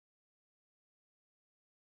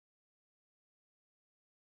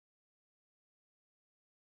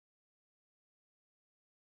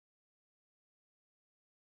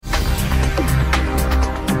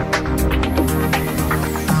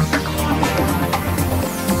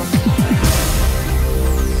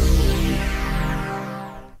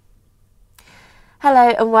Hello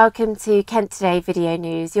and welcome to Kent Today Video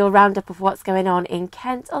News, your roundup of what's going on in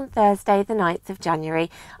Kent on Thursday the 9th of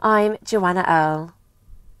January. I'm Joanna Earle.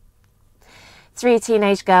 3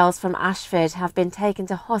 teenage girls from Ashford have been taken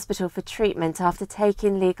to hospital for treatment after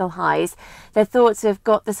taking legal highs. They're thought to have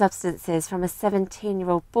got the substances from a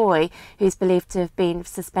 17-year-old boy who's believed to have been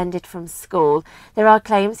suspended from school. There are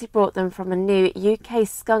claims he brought them from a new UK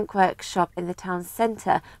skunk workshop in the town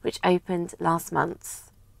centre, which opened last month.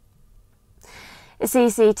 A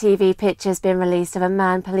CCTV picture has been released of a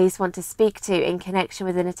man police want to speak to in connection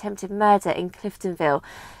with an attempted murder in Cliftonville.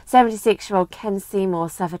 76-year-old Ken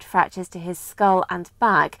Seymour suffered fractures to his skull and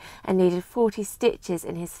back and needed 40 stitches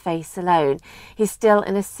in his face alone. He's still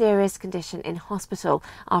in a serious condition in hospital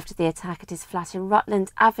after the attack at his flat in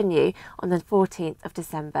Rutland Avenue on the 14th of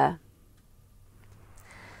December.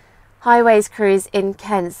 Highways crews in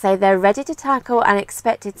Kent say they're ready to tackle an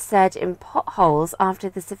expected surge in potholes after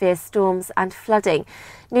the severe storms and flooding.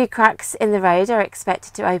 New cracks in the road are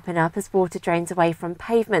expected to open up as water drains away from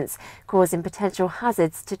pavements, causing potential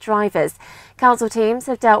hazards to drivers. Council teams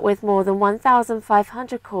have dealt with more than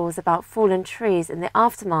 1,500 calls about fallen trees in the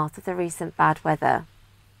aftermath of the recent bad weather.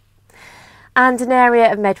 And an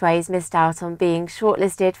area of Medway's missed out on being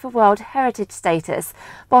shortlisted for World Heritage status.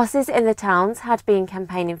 Bosses in the towns had been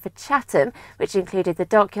campaigning for Chatham, which included the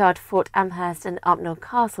Dockyard, Fort Amherst and Upnor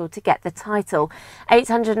Castle, to get the title.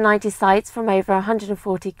 890 sites from over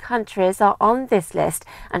 140 countries are on this list,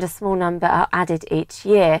 and a small number are added each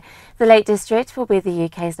year. The Lake District will be the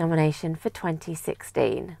UK's nomination for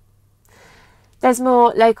 2016. There's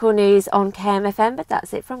more local news on KMFM, but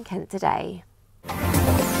that's it from Kent Today.